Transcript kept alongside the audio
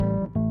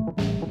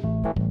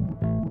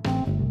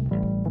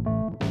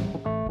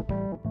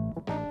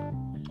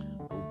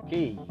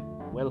Okay,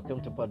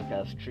 welcome to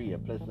Podcast 3. A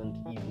pleasant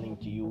evening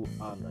to you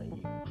and a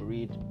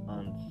great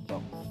and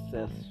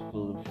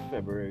successful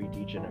February to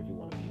each and every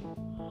one of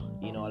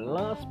you. In our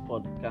last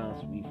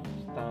podcast, we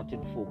started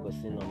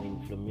focusing on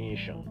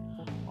inflammation,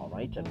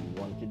 alright, and we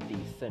wanted to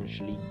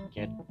essentially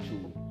get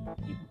to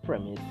the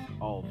premise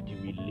of the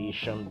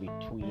relation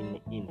between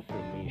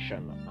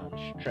inflammation and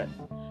stress.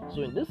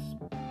 So, in this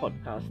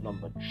podcast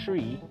number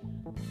 3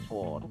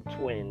 for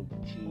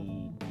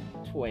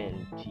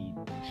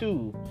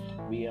 2022,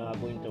 we are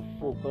going to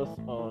focus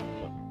on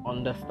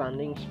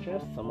understanding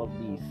stress, some of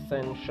the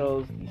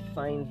essentials, the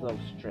signs of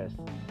stress,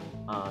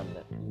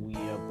 and we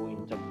are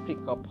going to pick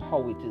up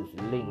how it is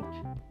linked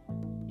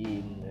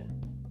in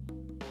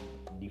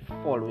the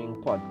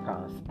following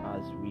podcast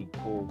as we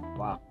go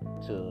back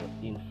to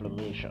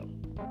inflammation.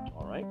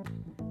 All right.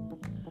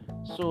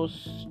 So,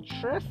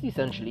 stress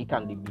essentially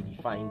can be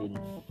defined in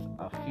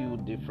a few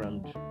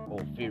different or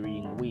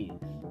varying ways.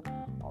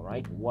 All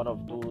right. One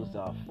of those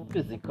are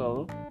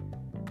physical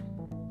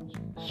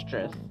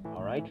stress.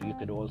 All right. You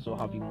could also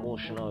have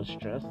emotional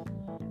stress.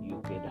 You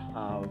could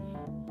have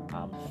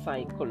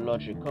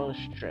psychological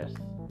stress.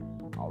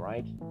 All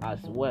right,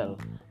 as well.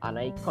 And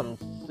I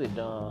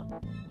consider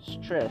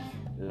stress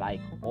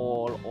like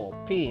all or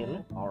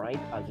pain. All right,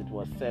 as it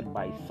was said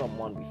by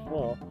someone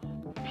before,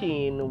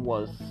 pain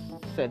was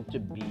said to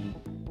be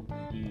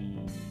the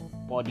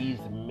body's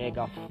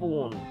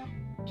megaphone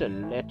to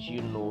let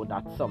you know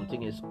that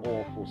something is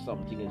off or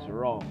something is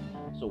wrong.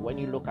 So when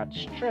you look at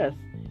stress,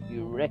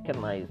 you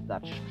recognize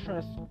that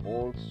stress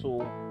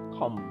also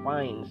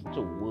combines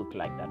to work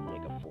like that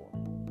megaphone.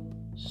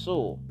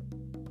 So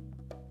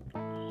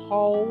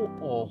how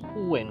or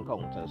who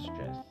encounters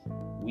stress?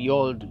 We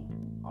all do.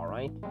 All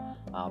right,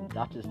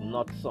 that is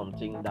not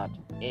something that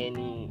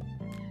any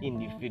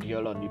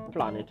individual on the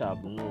planet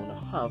have known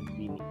have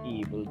been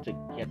able to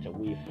get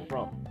away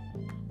from.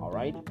 All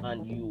right,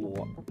 and you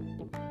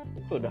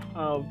could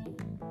have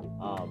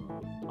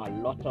a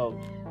lot of,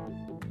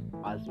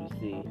 as we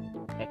say,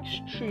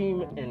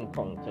 extreme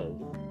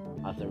encounters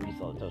as a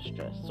result of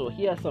stress. So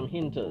here are some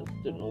hints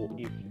to know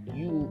if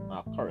you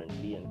are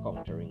currently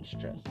encountering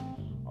stress.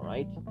 All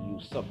right, you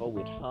suffer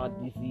with heart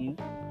disease.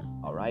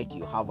 All right,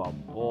 you have a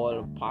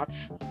bald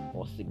patch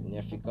or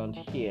significant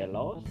hair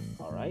loss.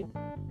 All right,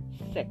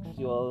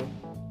 sexual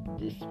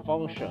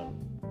dysfunction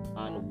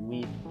and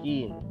weight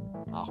gain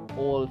are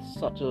all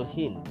subtle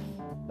hints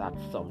that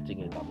something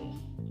is amiss.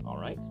 All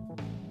right,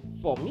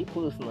 for me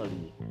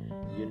personally,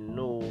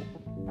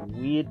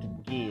 weight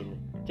gain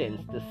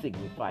tends to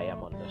signify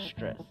I'm under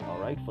stress. All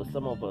right, for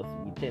some of us,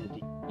 we tend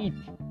to eat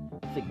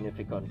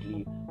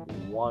significantly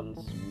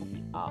once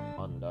we are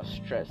under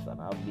stress, and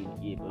I've been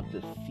able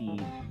to see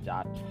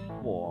that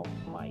for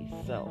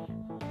myself.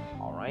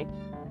 All right,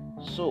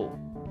 so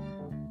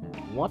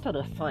what are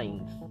the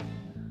signs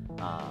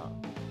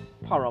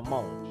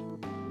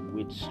paramount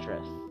with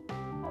stress?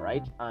 All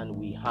right, and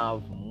we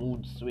have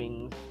mood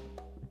swings,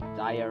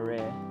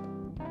 diarrhea,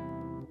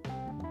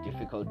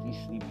 difficulty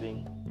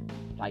sleeping,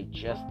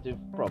 digestive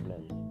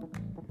problems,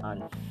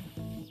 and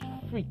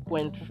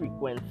frequent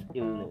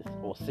illness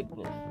or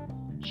sickness,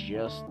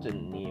 just to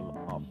name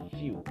a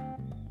few.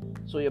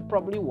 So you're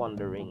probably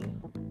wondering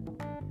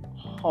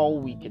how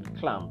we could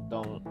clamp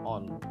down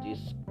on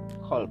this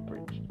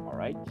culprit. All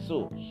right,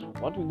 so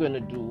what we're going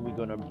to do, we're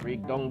going to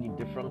break down the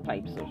different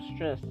types of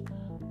stress,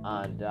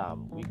 and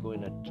we're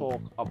going to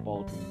talk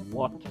about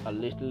a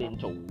little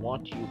into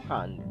what you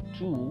can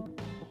do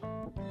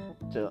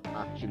to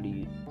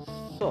actually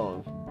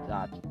solve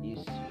that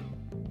issue.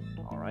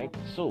 All right,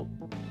 so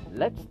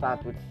let's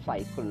start with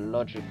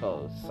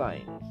psychological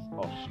signs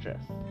of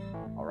stress.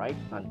 All right,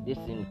 and this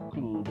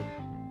include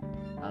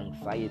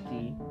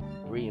anxiety,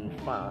 brain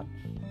fat,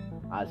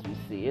 as we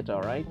say it.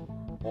 All right,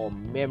 or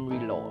memory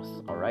loss.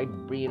 All right,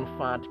 brain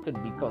fat could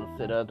be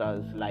considered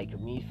as, like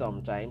me,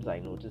 sometimes I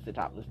notice it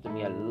happens to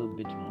me a little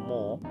bit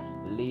more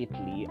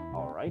lately.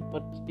 All right,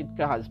 but it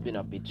has been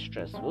a bit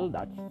stressful,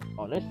 that's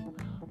honest.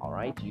 All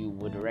right, you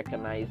would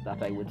recognize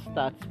that I would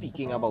start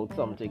speaking about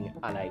something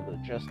and I will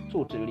just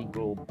totally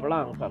go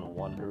blank and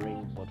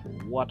wondering, but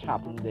what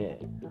happened there?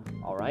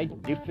 All right,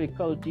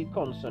 difficulty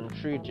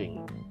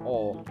concentrating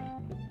or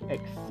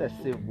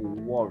excessive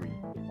worry.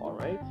 All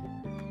right,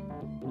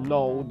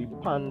 now the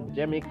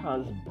pandemic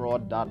has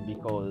brought that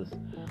because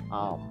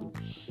of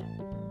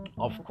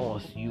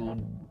course you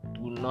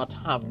do not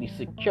have the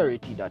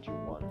security that you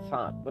once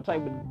had, but I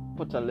would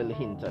put a little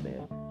hint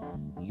there.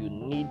 You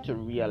need to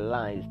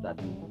realize that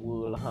the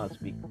world has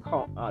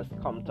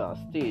come to a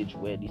stage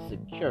where the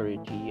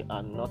security,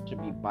 and not to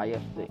be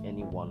biased to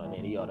anyone or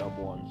any other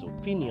one's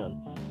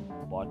opinion,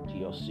 but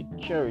your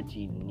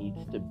security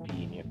needs to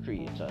be in your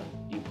creator,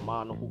 the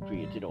man who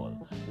created all.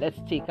 Let's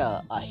take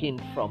a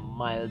hint from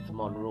Miles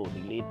Monroe,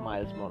 the late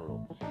Miles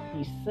Monroe.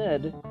 He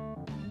said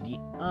the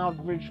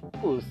average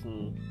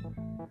person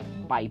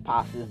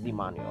bypasses the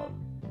manual.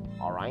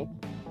 All right,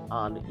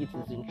 and it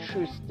is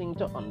interesting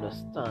to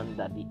understand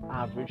that the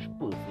average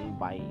person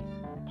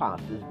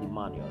bypasses the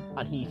manual,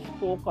 and he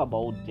spoke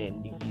about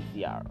then the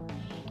VCR.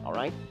 All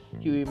right,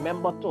 he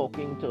remember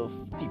talking to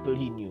people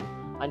he knew,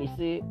 and he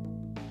say,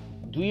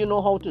 do you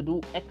know how to do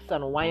X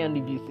and Y on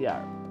the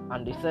VCR?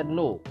 And they said,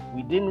 no,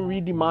 we didn't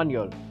read the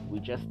manual, we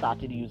just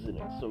started using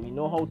it. So we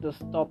know how to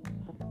stop,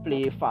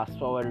 play, fast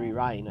forward,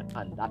 rewind,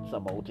 and that's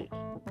about it.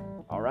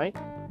 Alright?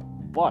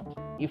 But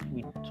if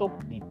we took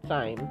the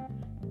time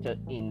to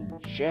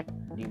inject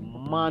the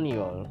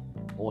manual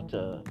or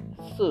to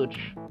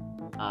search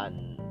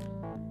and,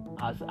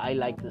 as I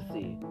like to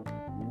say,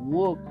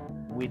 work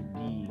with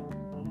the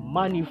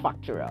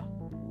manufacturer,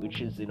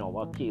 which is in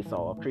our case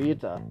our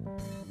creator,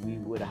 we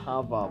would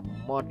have a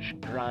much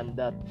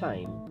grander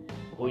time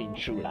going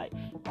through life.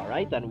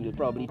 Alright, and we'll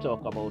probably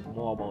talk about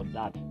more about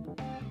that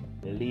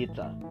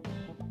later.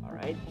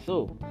 Alright,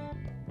 so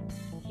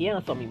here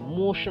are some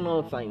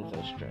emotional signs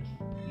of stress.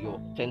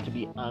 You tend to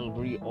be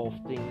angry,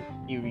 often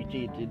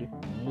irritated,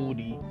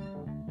 moody,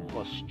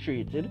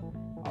 frustrated,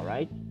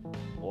 alright,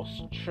 or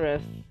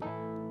stress.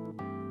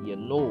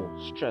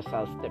 Stress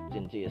has stepped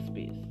into your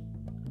space.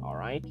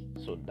 Alright,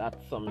 so that's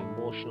some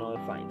emotional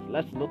signs.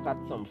 Let's look at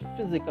some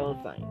physical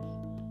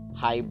signs.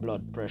 High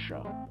blood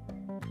pressure,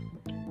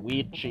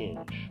 weight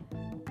change,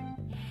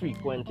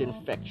 frequent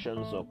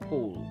infections or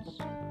colds.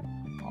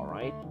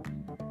 Alright,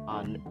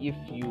 and if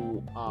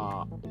you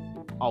are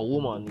a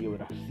woman, you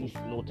would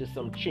notice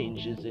some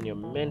changes in your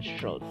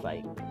menstrual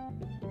cycle,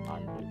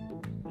 and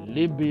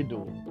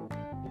libido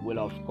will,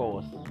 of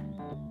course,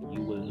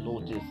 you will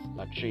notice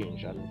a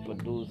change. And for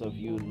those of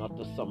you, not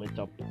to sum it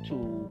up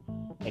too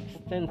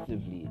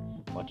extensively,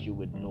 but you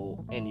would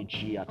know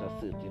energy at a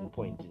certain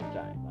point in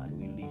time, and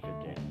we leave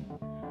it there.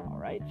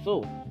 Alright,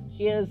 so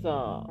here's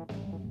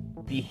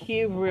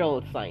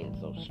behavioral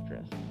signs of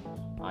stress,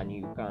 and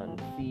you can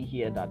see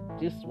here that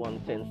this one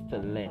tends to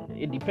lend.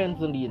 It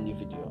depends on the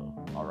individual,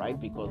 alright,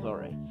 because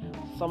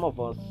some of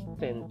us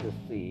tend to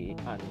say,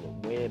 and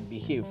where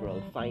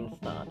behavioral signs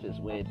start is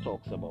where it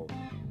talks about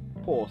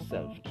poor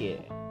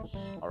self-care.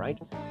 Alright,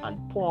 and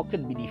poor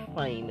could be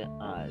defined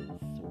as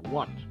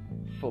what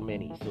for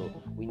many, so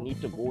we need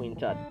to go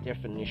into a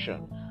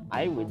definition.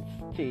 I would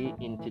stay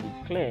into the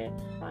clear,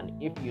 and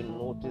if you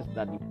notice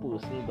that the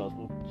person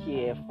doesn't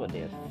care for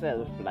their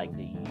self like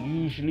they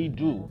usually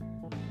do,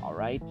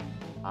 alright,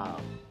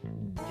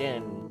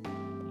 then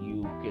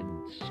you could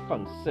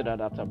consider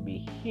that a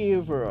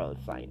behavioral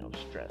sign of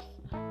stress.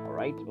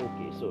 Alright,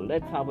 okay, so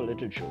let's have a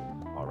little show.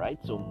 Alright,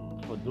 so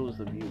for those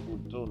of you who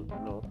don't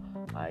know,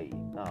 I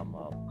am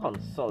a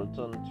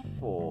consultant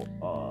for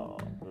a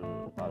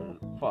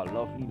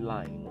lovely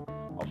line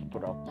of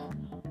products,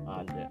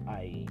 and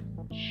I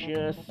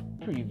just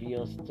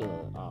previous to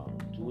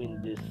doing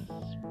this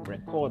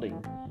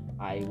recording,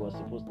 I was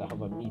supposed to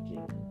have a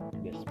meeting.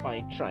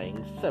 Despite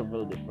trying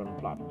several different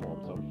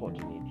platforms,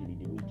 unfortunately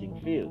the meeting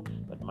failed.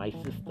 But my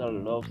sister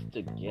loves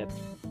to get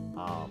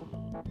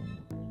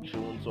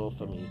drones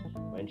off of me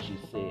when she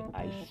say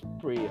I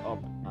spray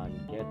up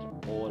and get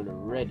all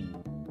ready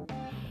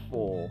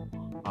for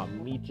a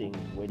meeting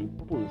where the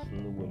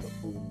person will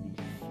only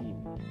see me.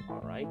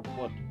 Alright,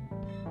 but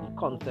the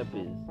concept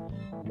is,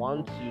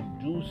 once you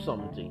do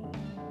something,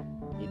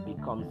 it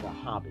becomes a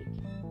habit,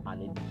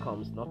 and it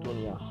becomes not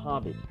only a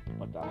habit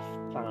but a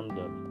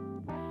standard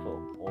for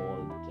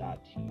all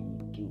that you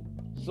do.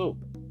 So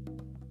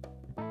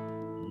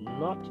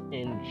not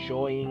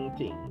enjoying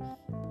things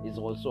is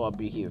also a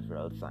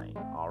behavioral sign.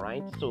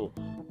 Alright, so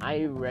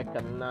I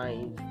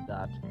recognize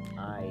that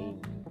I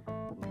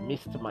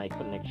missed my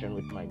connection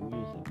with my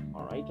music.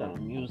 Alright,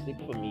 and music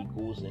for me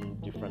goes in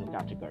different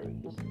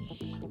categories.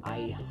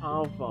 I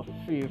have a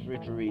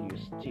favorite radio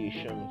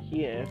station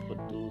here. For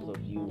those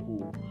of you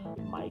who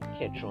might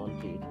catch on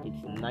to it,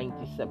 it's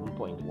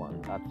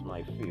 97.1. That's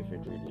my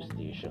favorite radio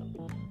station,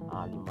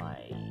 and my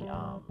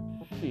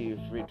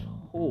favorite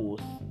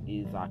host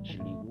is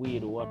actually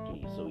Wade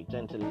Watley. So we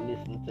tend to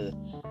listen to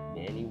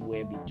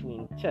anywhere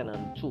between 10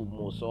 and 2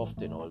 most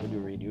often, although the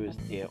radio is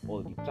there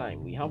all the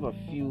time. We have a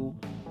few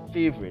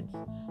favorites,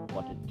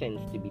 but it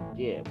tends to be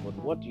there. But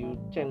what you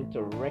tend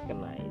to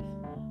recognize,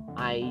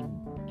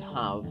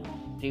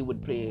 they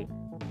would play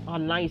a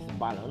nice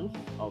balance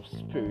of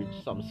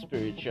some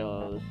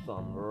spiritual,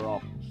 some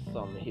rock,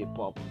 some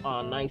hip-hop,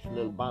 a nice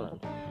little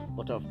balance.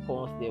 But of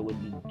course there would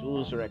be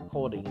those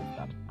recordings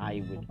that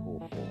I would go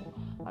for,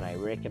 and I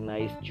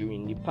recognized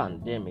during the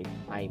pandemic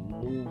I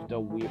moved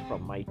away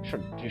from my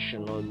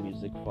traditional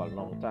music for a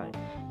long time.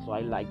 So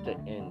I like to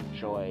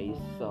enjoy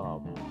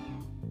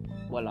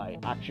I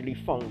actually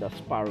found a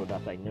Sparrow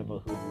that I never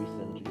heard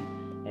recently.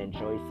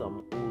 Enjoy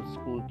some old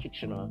school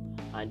Kitchener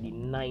and the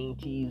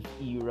 90s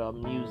era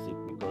music,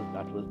 because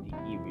that was the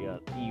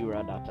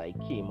era that I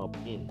came up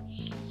in.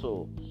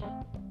 So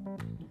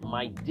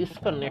my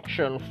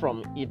disconnection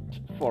from it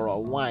for a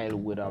while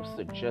would have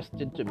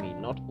suggested to me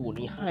not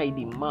only high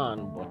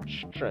demand but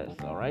stress.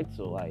 Alright,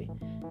 so I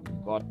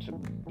got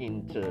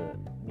into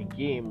the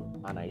game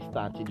and I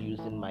started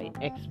using my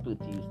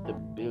expertise to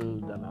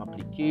build an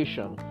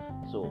application.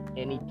 So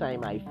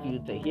anytime I feel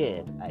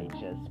tired, I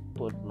just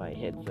put my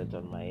headset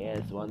on my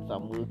ears once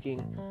I'm working,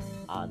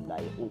 and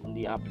I open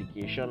the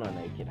application and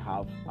I can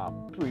have a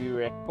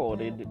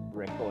pre-recorded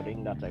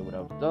recording that I would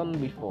have done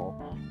before,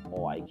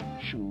 or I can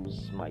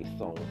choose my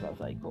songs as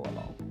I go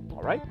along.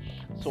 All right.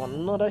 So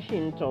another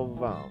hint of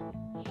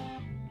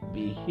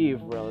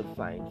behavioral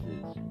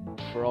sciences,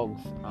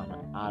 drugs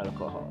and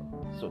alcohol.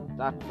 So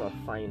that's a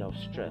sign of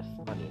stress,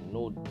 and you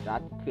know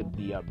that could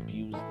be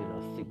abused in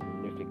a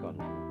significant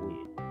way.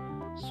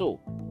 So,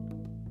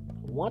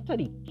 what are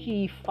the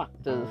key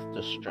factors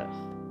to stress?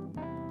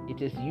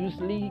 It is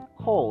usually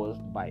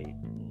caused by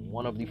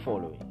one of the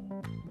following: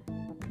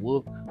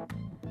 work,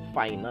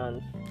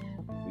 finance,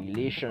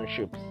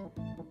 relationships,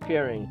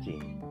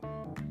 parenting,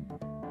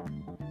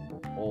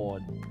 or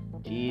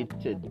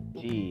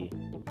day-to-day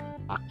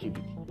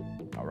activity.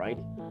 All right.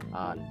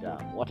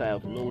 And what I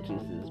have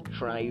noticed is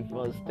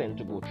drivers tend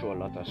to go through a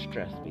lot of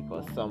stress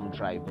because some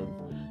drivers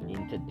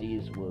in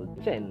today's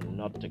world tend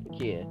not to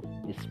care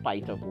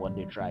despite of what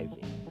they're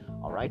driving.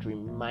 All right,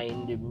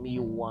 reminded me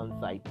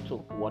once I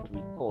took what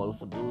we call,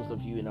 for those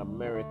of you in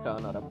America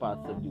and other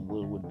parts of the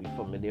world would be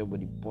familiar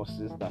with the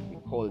buses that we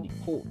call the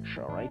coach.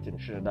 All right, in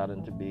Trinidad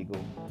and Tobago,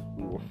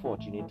 we were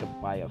fortunate to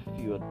buy a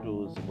few of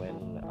those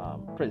when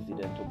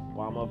President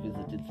Obama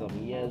visited some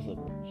years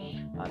ago,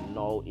 and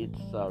now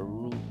it's a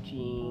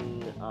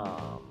routine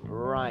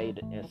ride,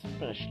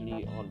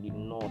 especially on the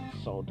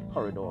north-south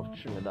corridor of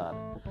Trinidad.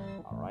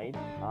 All right.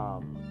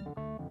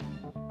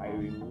 I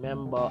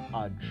remember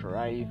a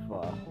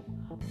driver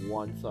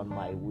once on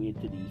my way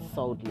to the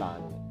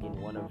Southland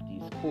in one of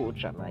these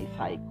coach, a nice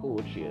high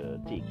coach. You're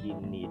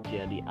taking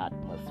nature, the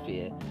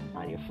atmosphere,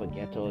 and you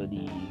forget all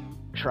the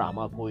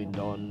drama going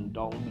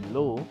down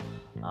below.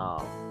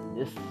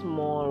 This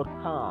small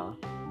car,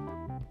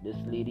 this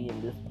lady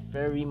in this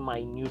very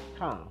minute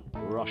car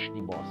rushed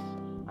the bus,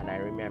 and I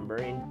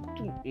remember him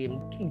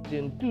tooting,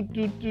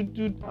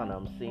 and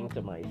I'm saying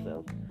to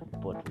myself,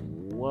 but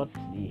what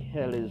the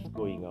hell is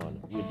going on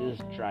with this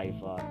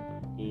driver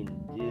in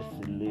this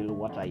little,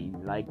 what I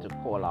like to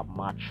call a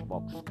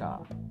matchbox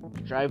car?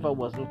 The driver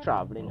wasn't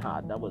traveling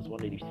hard. That was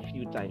one of the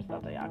few times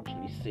that I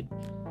actually sit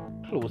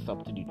close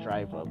up to the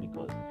driver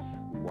because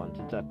we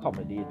wanted to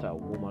accommodate a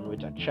woman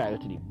with a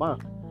child to the back.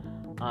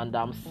 And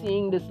I'm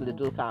seeing this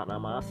little car and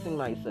I'm asking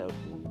myself,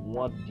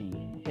 what the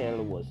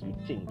hell was you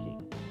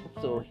thinking?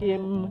 So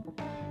him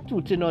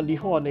tooting on the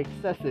horn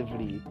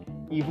excessively,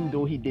 even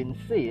though he didn't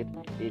say it,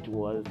 it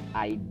was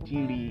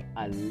ideally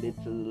a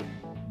little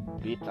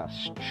bit of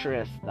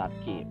stress that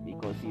came,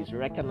 because he's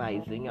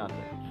recognizing, and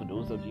for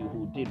those of you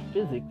who did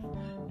physics,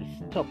 the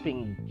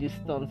stopping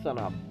distance on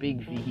a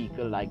big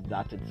vehicle like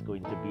that, it's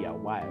going to be a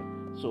while.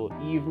 So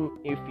even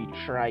if he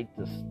tried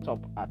to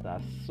stop at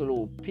a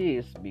slow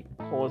pace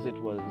because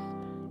it was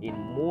in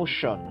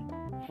motion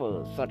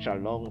for such a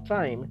long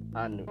time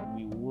and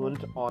we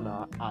weren't on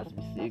a, as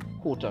we say,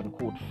 quote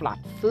unquote flat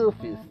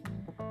surface,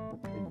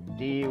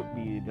 the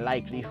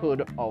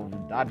likelihood of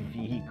that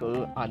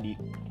vehicle and the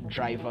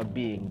driver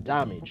being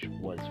damaged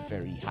was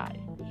very high.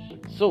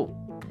 So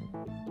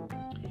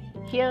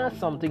here's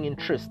something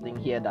interesting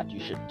here that you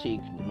should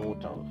take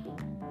note of.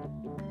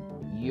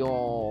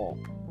 Your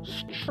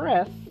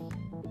stress,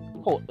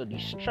 the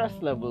stress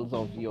levels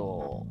of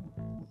your,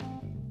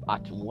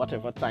 at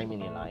whatever time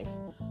in your life,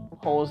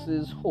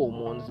 causes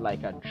hormones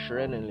like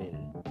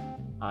adrenaline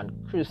and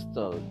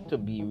cortisol to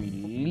be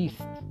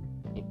released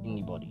in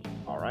the body.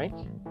 All right.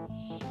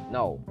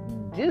 Now,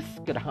 this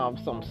could have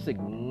some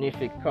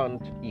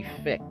significant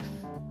effects,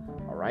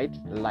 all right,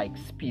 like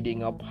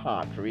speeding up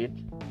heart rate,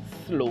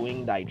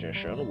 slowing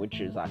digestion,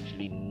 which is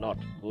actually not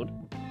good,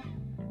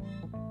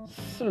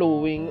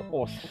 slowing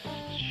or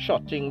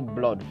shutting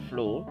blood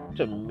flow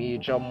to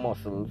major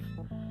muscles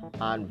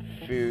and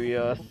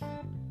various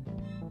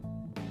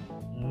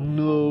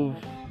nerve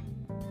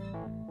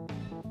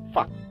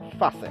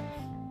facets,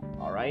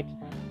 all right.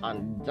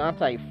 And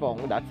that I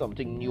found, that's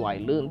something new I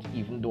learned,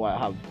 even though I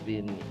have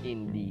been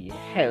in the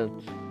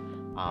health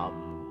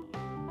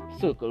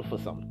circle for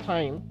some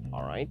time,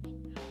 all right.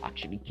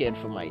 Actually cared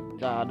for my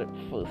dad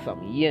for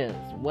some years,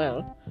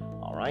 well,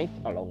 all right,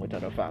 along with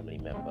other family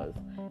members.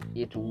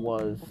 It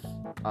was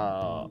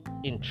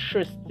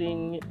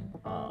interesting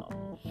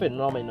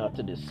phenomena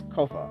to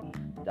discover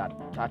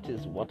that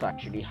is what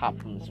actually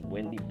happens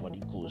when the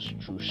body goes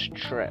through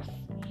stress,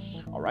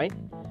 all right.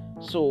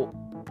 So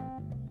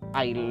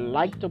I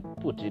like to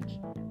put it,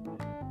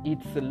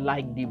 it's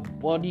like the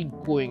body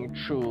going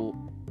through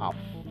a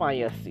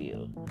fire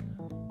sale,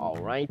 all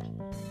right.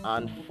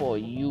 And for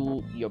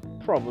you, you're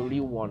probably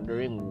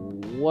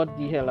wondering what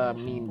the hell I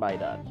mean by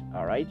that,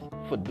 all right.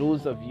 For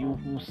those of you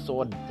who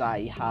saw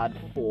Die Hard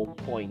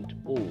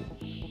 4.0,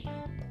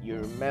 you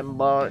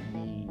remember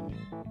the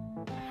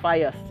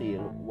fire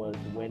sale was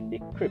when they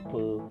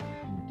cripple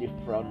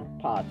different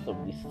parts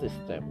of the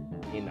system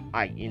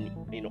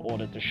in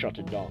order to shut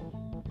it down.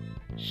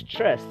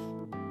 Stress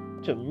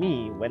to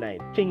me, when I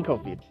think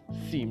of it,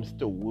 seems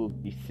to work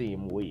the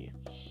same way.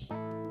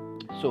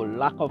 So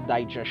lack of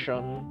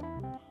digestion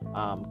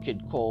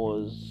could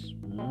cause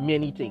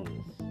many things.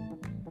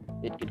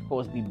 It could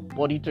cause the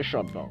body to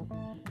shut down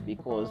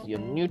because your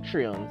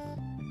nutrients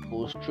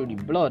goes through the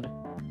blood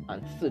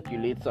and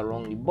circulates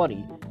around the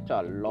body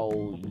to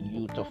allow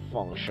you to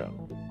function.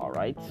 All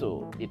right,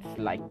 so it's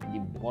like the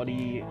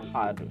body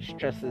had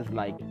stresses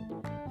like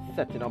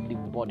setting up the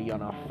body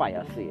on a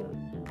fire sale.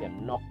 You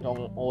knock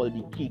down all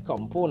the key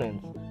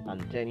components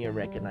and then you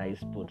recognize,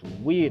 but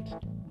wait,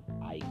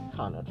 I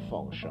cannot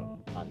function,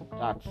 and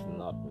that's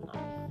not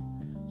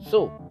nice.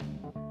 So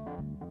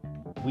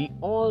we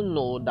all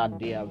know that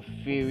there are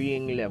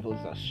varying levels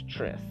of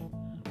stress,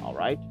 all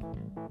right,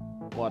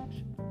 but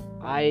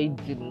I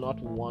did not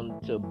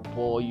want to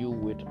bore you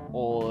with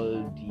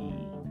all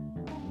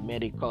the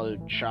medical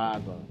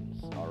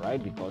jargons, all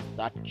right, because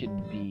that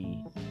could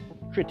be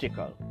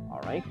critical.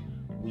 All right,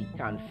 we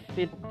can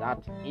fit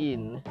that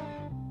in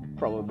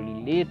probably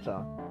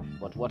later,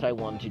 but what I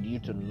wanted you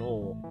to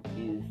know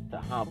is to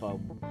have a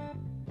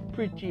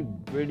pretty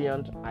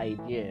brilliant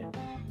idea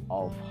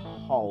of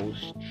how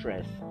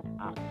stress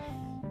acts,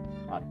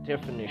 a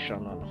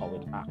definition on how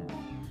it acts.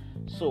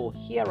 So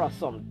here are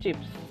some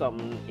tips,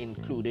 some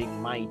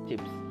including my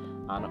tips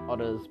and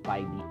others by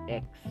the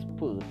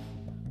experts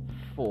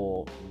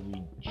for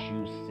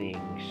reducing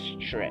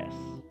stress.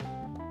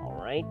 All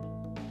right,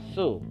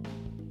 so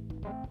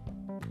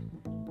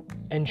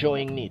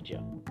enjoying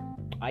nature.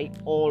 I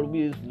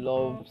always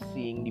love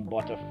seeing the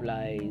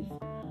butterflies.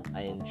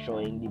 I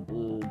enjoying the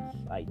birds.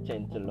 I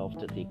tend to love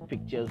to take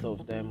pictures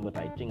of them, but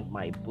I think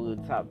my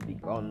birds have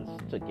begun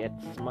to get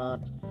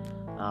smart.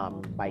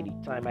 By the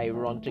time I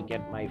run to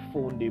get my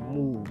phone, they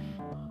move.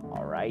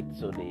 All right,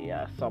 so they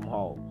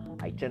somehow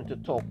I tend to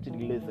talk to the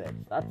lizards.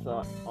 That's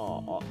how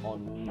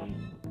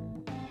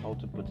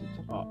to put it,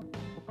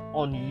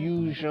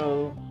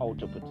 unusual, how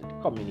to put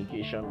it,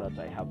 communication that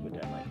I have with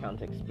them. I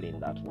can't explain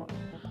that one.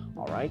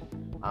 All right.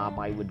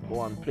 I would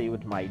go and play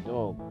with my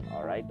dog.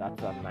 All right,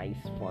 that's a nice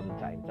fun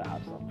time to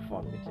have some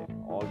fun with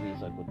him.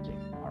 Always a good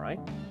thing. All right.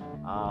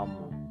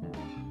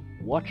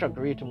 Watch a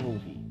great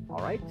movie. All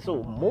right,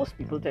 so most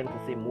people tend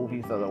to say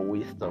movies are a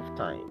waste of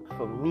time.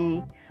 For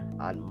me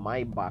and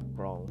my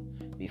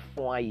background,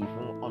 before I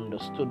even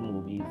understood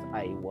movies,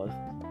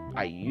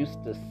 I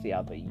used to say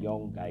as a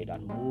young guy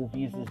that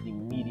movies is the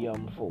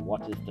medium for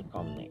what is to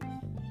come next.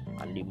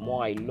 And the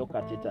more I look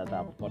at it as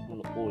I've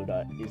gotten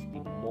older, is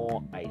the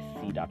more I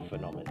see that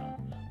phenomenon.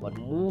 But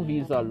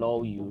movies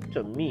allow you,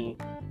 to me,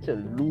 to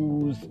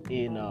lose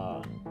in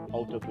a,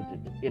 how to put it,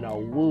 in a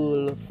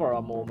world for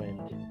a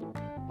moment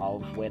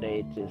of whether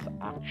it is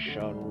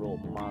action,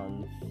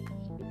 romance,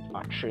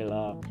 a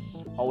thriller,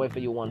 however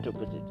you want to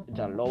put it. It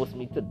allows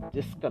me to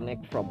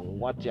disconnect from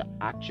what you're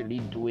actually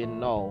doing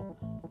now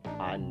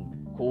and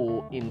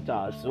go into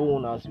a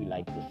zone, as we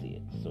like to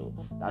say it. So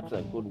that's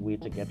a good way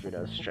to get rid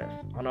of stress.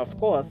 And of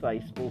course, I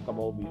spoke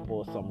about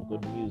before some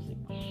good music.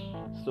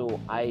 So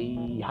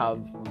I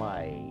have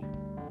my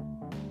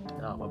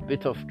a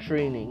bit of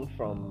training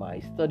from my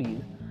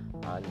studies,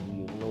 and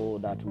you know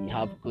that we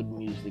have good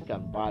music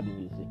and bad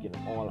music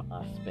in all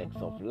aspects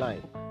of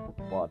life,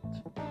 but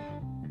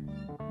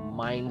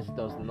mine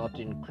does not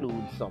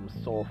include some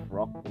soft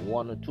rock,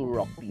 one or two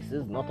rock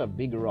pieces. Not a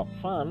big rock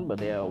fan, but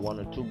there are one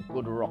or two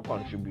good rock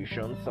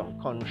contributions,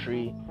 some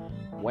country,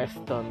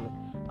 western,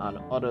 and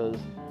others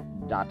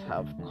that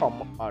have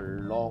come a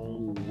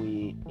long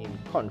way in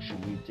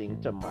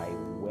contributing to my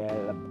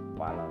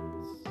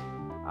well-balanced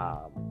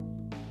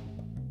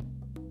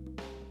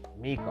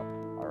makeup.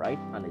 All right,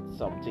 and it's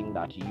something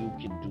that you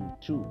can do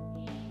too.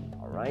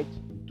 All right,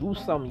 do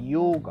some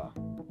yoga.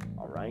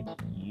 All right,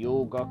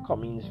 yoga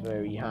comes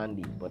very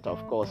handy, but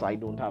of course I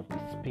don't have the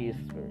space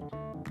for it,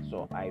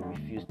 so I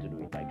refuse to do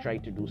it. I try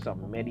to do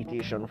some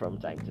meditation from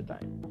time to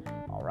time.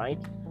 All right,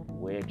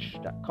 which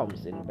that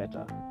comes in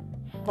better.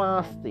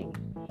 Fasting,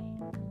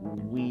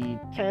 we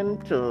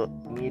tend to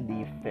need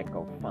the effect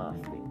of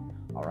fasting.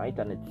 All right,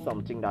 and it's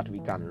something that we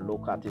can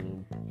look at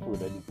in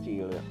further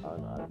detail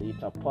on a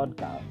later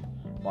podcast.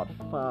 But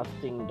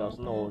fasting does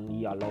not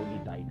only allow the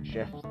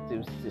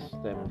digestive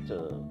system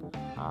to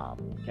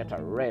get a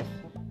rest,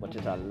 but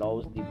it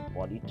allows the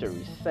body to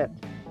reset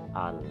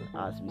and,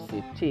 as we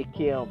say, take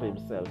care of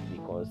himself,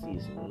 because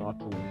he's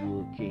not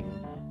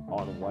working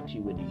on what he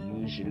would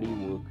usually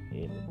work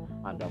in.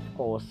 And of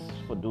course,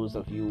 for those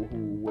of you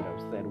who would have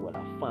said, well,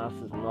 a fast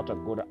is not a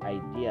good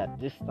idea at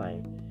this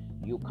time,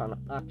 you can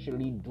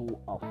actually do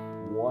a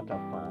water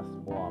fast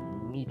or a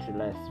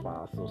meatless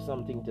fast or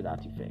something to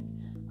that effect.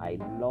 I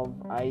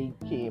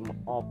came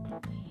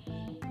up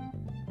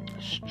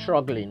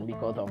struggling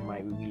because of my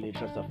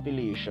religious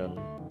affiliation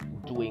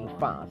doing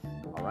fast.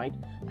 All right,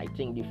 I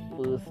think the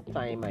first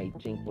time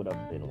would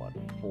have been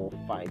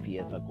 4-5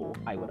 years ago.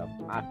 I would have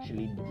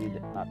actually did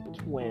a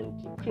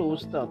 20,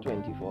 close to a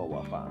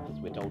 24-hour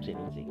fast without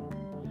anything.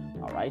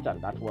 All right,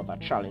 and that was a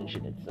challenge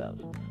in itself.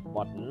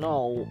 But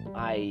now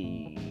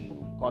I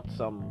got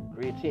some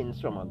great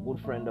hints from a good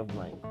friend of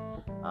mine,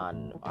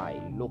 and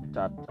I looked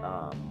at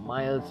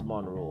Miles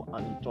Monroe,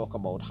 and he talked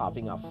about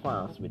having a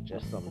fast with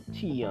just some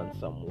tea and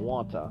some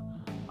water,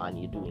 and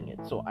you're doing it.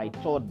 So I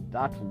thought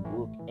that would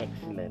work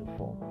excellent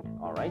for me.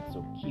 All right,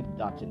 so keep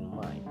that in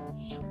mind.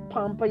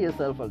 Pamper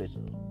yourself a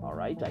little. All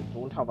right, I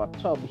don't have a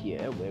tub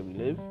here where we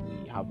live.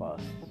 We have a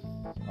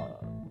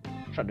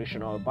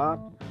traditional bath.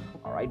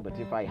 All right, but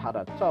if I had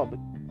a tub,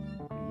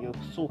 you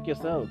soak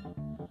yourself,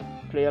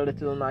 play a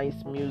little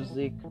nice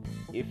music.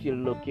 If you're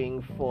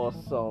looking for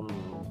some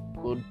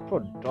good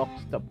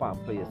products to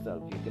pamper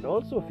yourself, you can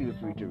also feel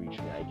free to reach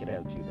me. I can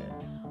help you there.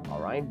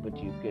 All right,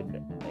 but you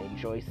could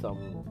enjoy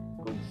some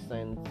good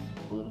scents,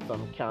 burn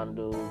some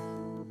candles,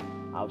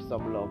 have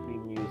some lovely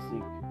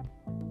music,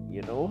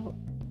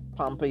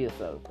 pamper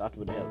yourself. That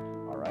would help.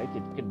 All right,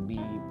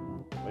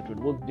 it would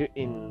work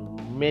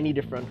in many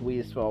different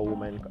ways for a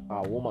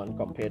woman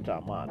compared to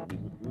a man.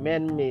 The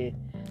men may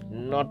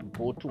not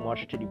go too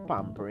much to the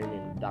pampering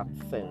in that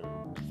sense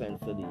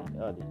of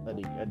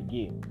the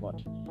game,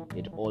 but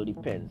it all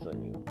depends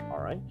on you. All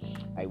right,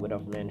 I would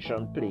have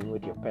mentioned playing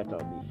with your pet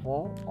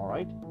before. All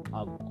right,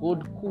 a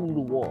good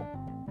cool walk.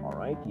 All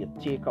right, you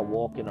take a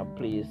walk in a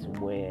place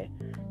where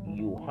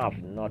you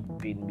have not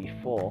been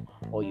before,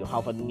 or you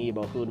have a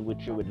neighborhood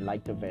which you would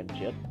like to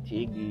venture.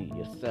 Take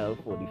yourself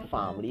or the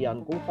family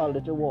and go for a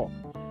little walk.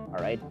 All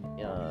right,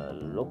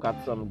 look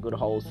at some good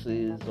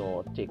houses,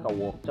 or take a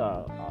walk to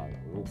a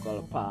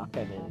local park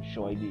and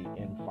enjoy the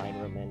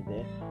environment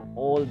there.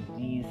 All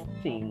these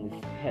things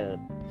help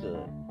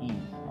to ease.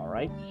 All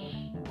right,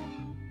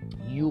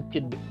 you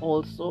could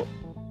also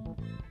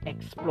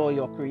explore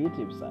your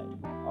creative side.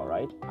 All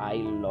right, I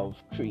love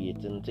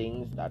creating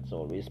things. That's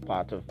always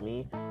part of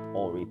me,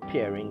 or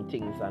repairing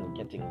things and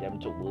getting them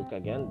to work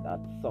again.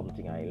 That's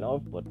something I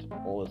love. But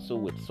also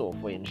with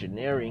software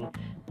engineering,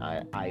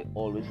 I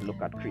always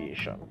look at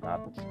creation.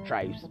 That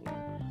drives me.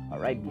 All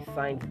right,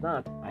 besides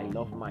that, I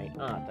love my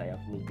art. I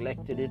have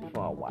neglected it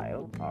for a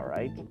while. All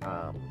right,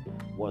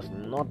 was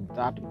not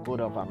that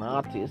good of an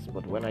artist,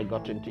 but when I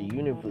got into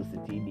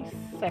university,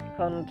 the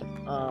second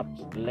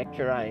art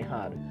lecturer I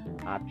had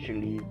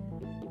actually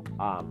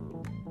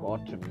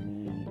got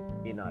me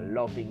in a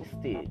loving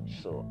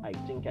stage. So I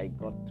think I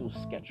got 2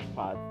 sketch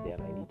pads there,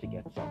 and I need to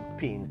get some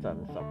paint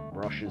and some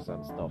brushes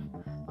and stuff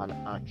and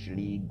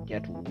actually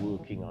get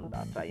working on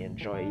that. I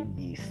enjoy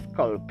the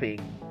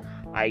sculpting.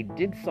 I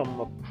did some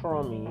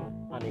macrame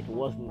and it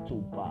wasn't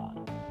too bad.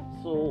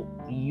 So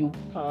you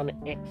can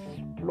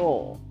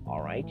explore.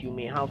 All right, you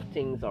may have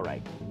things. All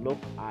right, look,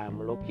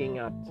 I'm looking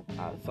at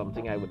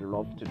something I would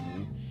love to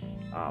do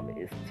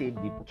is take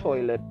the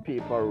toilet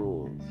paper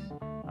rolls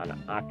and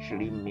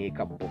actually make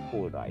a book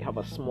holder. I have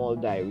a small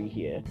diary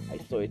here. I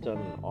saw it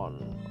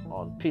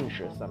on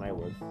Pinterest, and I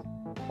was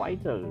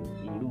quite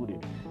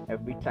eluded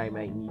every time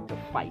I need to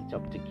fight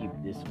up to keep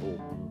this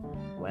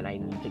open when I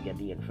need to get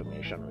the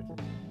information written.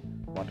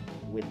 But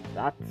with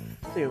that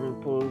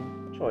simple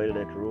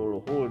toilet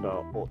roll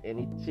holder or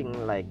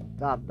anything like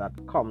that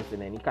comes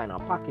in any kind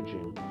of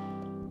packaging,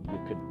 you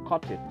could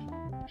cut it,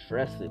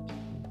 dress it,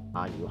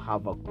 and you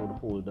have a good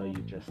holder.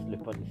 You just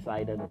slip on the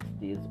side and it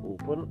stays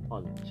open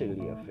until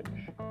you're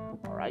finished.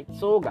 All right,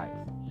 so guys,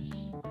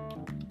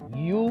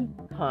 you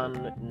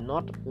can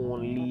not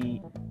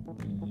only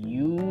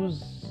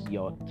use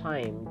your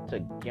time to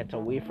get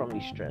away from the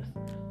stress,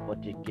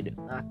 but you could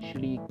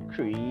actually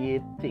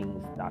create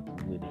things that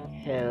would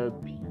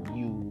help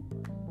you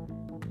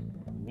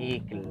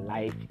make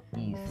life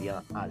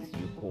easier as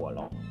you go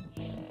along.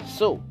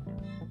 So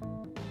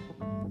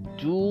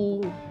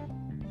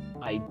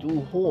I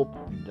do hope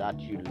that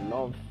you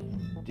love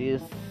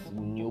this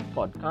new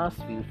podcast.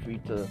 Feel free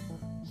to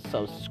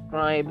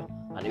subscribe,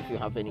 and if you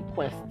have any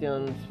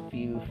questions,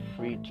 feel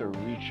free to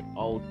reach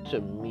out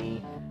to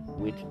me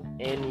with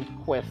any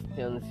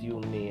questions you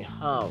may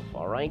have.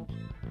 All right,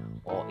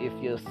 or if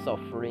you're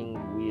suffering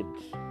with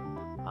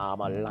a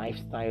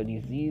lifestyle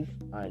disease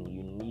and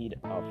you need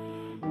a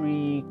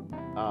free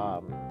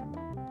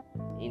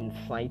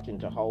insight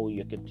into how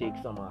you can take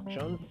some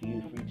action,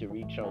 feel free to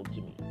reach out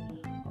to me.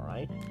 All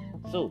right,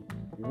 so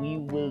we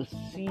will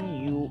see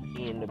you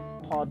in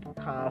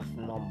podcast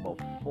number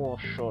 4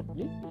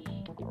 shortly.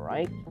 All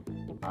right,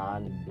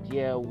 and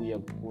there we are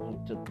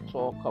going to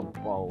talk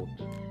about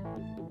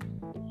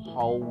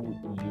how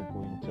you're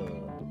going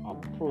to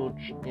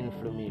approach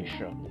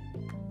inflammation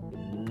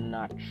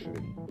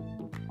naturally.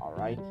 All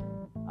right,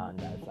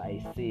 and as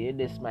I say,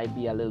 this might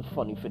be a little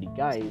funny for the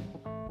guys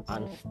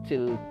and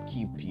still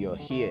keep your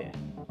hair.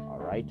 All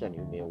right, and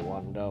you may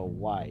wonder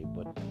why,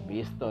 but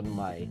based on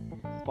my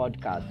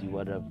podcast, you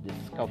would have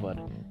discovered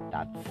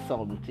that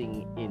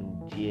something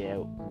in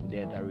there,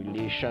 there's a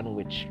relation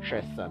with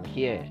stress and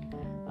hair,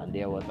 and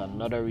there was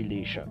another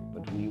relation,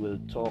 but we will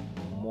talk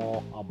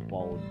more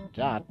about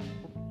that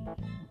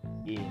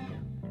in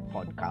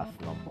podcast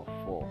number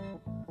 4.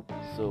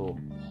 So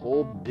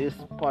hope this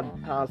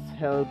podcast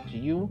helped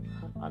you,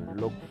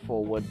 and look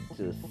forward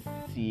to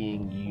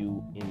seeing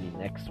you in the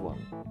next one.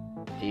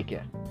 Take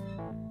care.